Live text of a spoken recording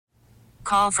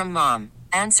Call from mom.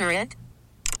 Answer it.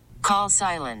 Call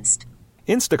silenced.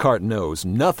 Instacart knows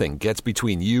nothing gets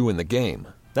between you and the game.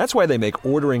 That's why they make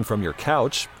ordering from your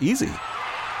couch easy.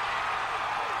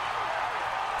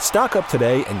 Stock up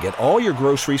today and get all your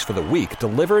groceries for the week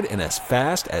delivered in as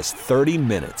fast as 30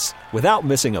 minutes without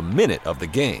missing a minute of the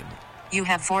game. You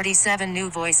have 47 new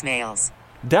voicemails.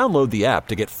 Download the app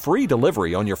to get free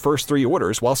delivery on your first 3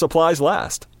 orders while supplies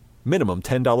last. Minimum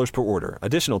 $10 per order.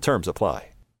 Additional terms apply.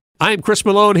 I'm Chris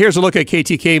Malone. Here's a look at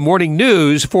KTK Morning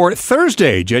News for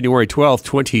Thursday, January 12th,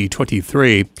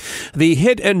 2023. The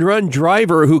hit-and-run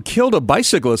driver who killed a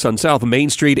bicyclist on South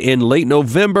Main Street in late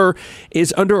November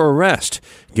is under arrest.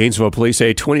 Gainesville police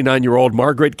say 29-year-old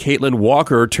Margaret Caitlin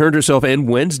Walker turned herself in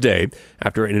Wednesday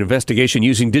after an investigation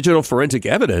using digital forensic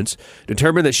evidence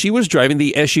determined that she was driving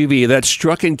the SUV that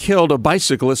struck and killed a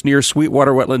bicyclist near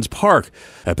Sweetwater Wetlands Park.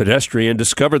 A pedestrian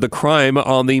discovered the crime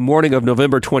on the morning of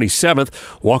November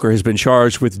 27th. Walker has been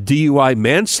charged with DUI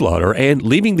manslaughter and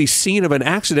leaving the scene of an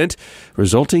accident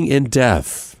resulting in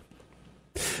death.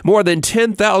 More than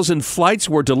 10,000 flights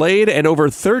were delayed and over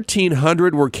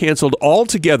 1,300 were canceled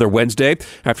altogether Wednesday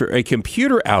after a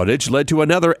computer outage led to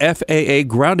another FAA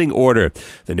grounding order.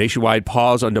 The nationwide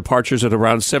pause on departures at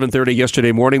around 7:30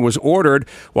 yesterday morning was ordered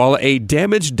while a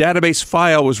damaged database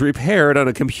file was repaired on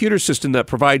a computer system that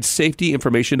provides safety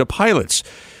information to pilots.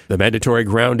 The mandatory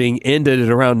grounding ended at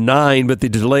around 9, but the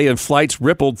delay in flights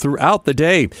rippled throughout the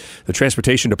day. The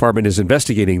Transportation Department is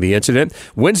investigating the incident.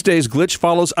 Wednesday's glitch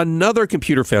follows another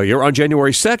computer failure on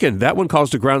January 2nd. That one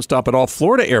caused a ground stop at all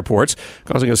Florida airports,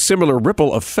 causing a similar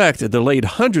ripple effect. It delayed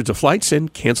hundreds of flights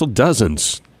and canceled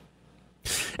dozens.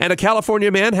 And a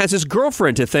California man has his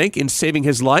girlfriend to thank in saving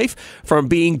his life from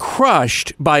being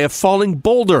crushed by a falling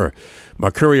boulder.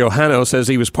 Mercurio Hano says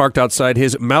he was parked outside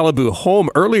his Malibu home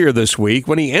earlier this week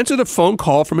when he answered a phone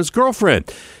call from his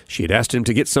girlfriend. She had asked him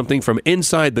to get something from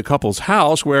inside the couple's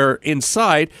house, where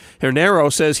inside, Hernero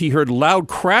says he heard loud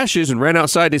crashes and ran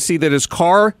outside to see that his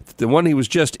car, the one he was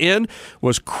just in,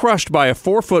 was crushed by a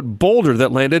 4-foot boulder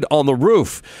that landed on the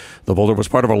roof. The boulder was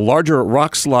part of a larger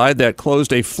rock slide that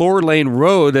closed a floor-lane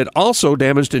road that also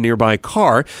damaged a nearby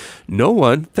car. No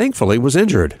one, thankfully, was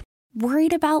injured.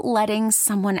 Worried about letting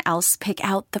someone else pick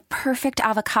out the perfect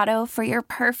avocado for your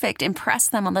perfect impress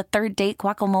them on the third date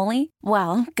guacamole?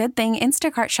 Well, good thing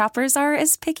Instacart shoppers are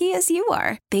as picky as you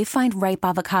are. They find ripe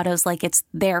avocados like it's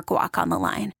their guac on the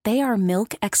line. They are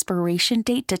milk expiration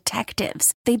date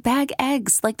detectives. They bag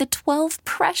eggs like the 12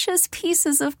 precious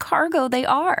pieces of cargo they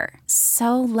are.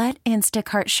 So let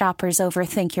Instacart shoppers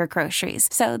overthink your groceries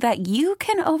so that you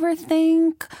can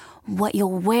overthink what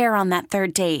you'll wear on that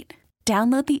third date.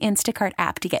 Download the Instacart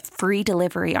app to get free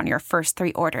delivery on your first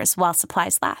 3 orders while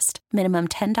supplies last. Minimum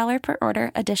 $10 per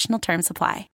order. Additional terms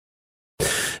apply.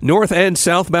 North and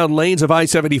southbound lanes of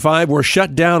I-75 were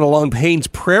shut down along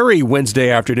Paynes Prairie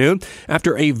Wednesday afternoon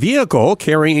after a vehicle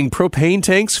carrying propane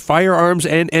tanks, firearms,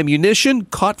 and ammunition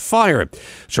caught fire.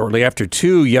 Shortly after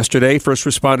 2 yesterday, first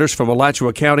responders from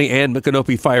Alachua County and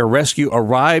Micanopy Fire Rescue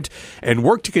arrived and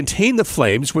worked to contain the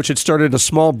flames, which had started a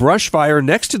small brush fire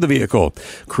next to the vehicle.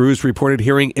 Crews reported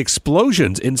hearing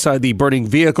explosions inside the burning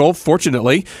vehicle.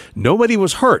 Fortunately, nobody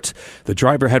was hurt. The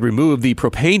driver had removed the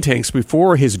propane tanks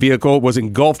before his vehicle was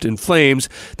engulfed in flames.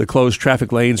 The closed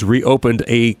traffic lanes reopened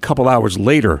a couple hours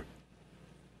later.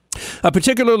 A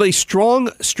particularly strong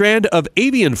strand of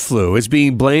avian flu is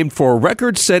being blamed for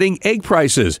record-setting egg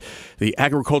prices. The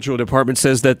Agricultural Department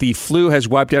says that the flu has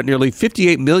wiped out nearly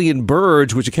 58 million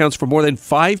birds, which accounts for more than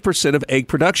 5% of egg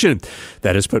production.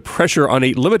 That has put pressure on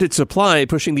a limited supply,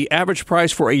 pushing the average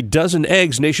price for a dozen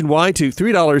eggs nationwide to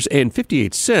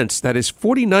 $3.58. That is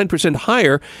 49%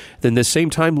 higher than the same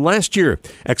time last year.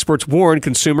 Experts warn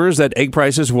consumers that egg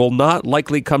prices will not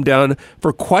likely come down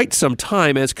for quite some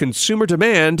time as consumer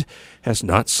demand has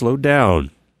not slowed down.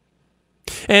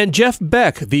 And Jeff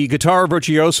Beck, the guitar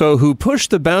virtuoso who pushed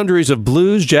the boundaries of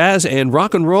blues, jazz, and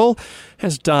rock and roll,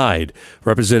 has died.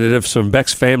 Representatives from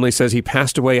Beck's family says he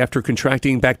passed away after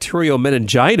contracting bacterial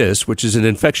meningitis, which is an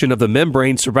infection of the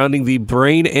membrane surrounding the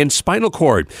brain and spinal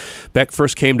cord. Beck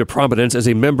first came to prominence as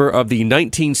a member of the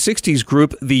 1960s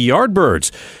group The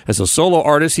Yardbirds. As a solo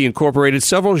artist, he incorporated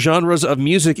several genres of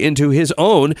music into his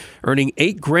own, earning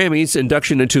 8 Grammys,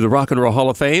 induction into the Rock and Roll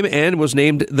Hall of Fame, and was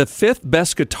named the 5th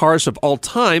best guitarist of all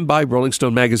time by Rolling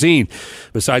Stone magazine.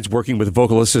 Besides working with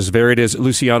vocalists as varied as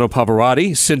Luciano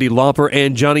Pavarotti, Cyndi Lauper,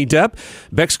 and Johnny Depp,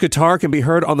 Beck's guitar can be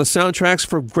heard on the soundtracks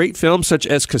for great films such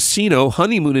as Casino,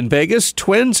 Honeymoon in Vegas,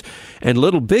 Twins, and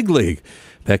Little Big League.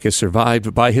 Beck is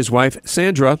survived by his wife,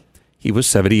 Sandra. He was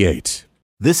 78.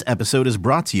 This episode is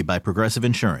brought to you by Progressive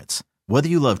Insurance. Whether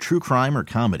you love true crime or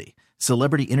comedy,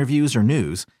 celebrity interviews or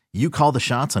news, You call the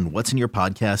shots on what's in your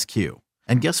podcast queue.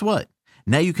 And guess what?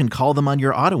 Now you can call them on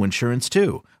your auto insurance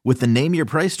too with the Name Your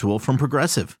Price tool from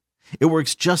Progressive. It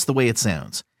works just the way it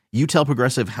sounds. You tell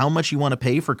Progressive how much you want to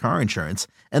pay for car insurance,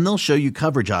 and they'll show you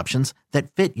coverage options that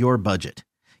fit your budget.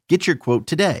 Get your quote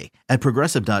today at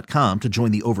Progressive.com to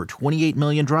join the over 28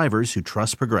 million drivers who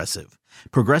trust Progressive.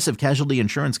 Progressive Casualty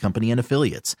Insurance Company and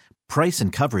Affiliates. Price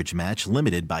and coverage match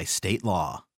limited by state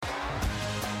law.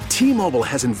 T-Mobile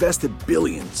has invested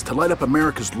billions to light up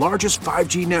America's largest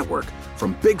 5G network,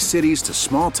 from big cities to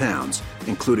small towns,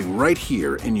 including right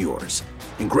here in yours.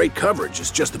 And great coverage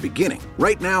is just the beginning.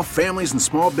 Right now, families and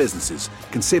small businesses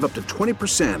can save up to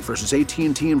 20% versus AT&T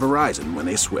and Verizon when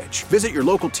they switch. Visit your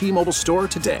local T-Mobile store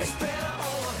today.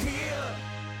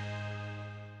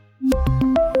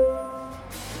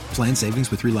 Plan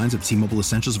savings with 3 lines of T-Mobile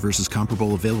Essentials versus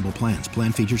comparable available plans.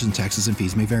 Plan features and taxes and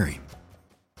fees may vary.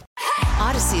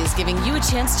 Odyssey is giving you a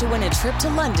chance to win a trip to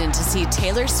London to see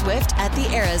Taylor Swift at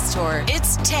the Eras Tour.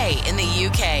 It's Tay in the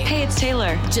UK. Hey, it's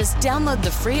Taylor. Just download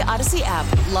the free Odyssey app,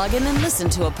 log in and listen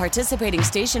to a participating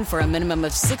station for a minimum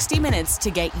of 60 minutes to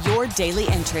get your daily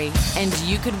entry. And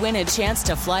you could win a chance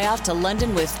to fly off to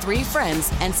London with 3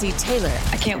 friends and see Taylor.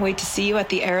 I can't wait to see you at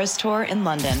the Eras Tour in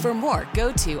London. For more,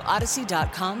 go to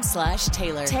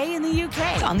odyssey.com/Taylor. Tay in the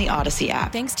UK. On the Odyssey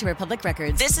app. Thanks to Republic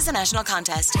Records. This is a national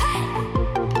contest.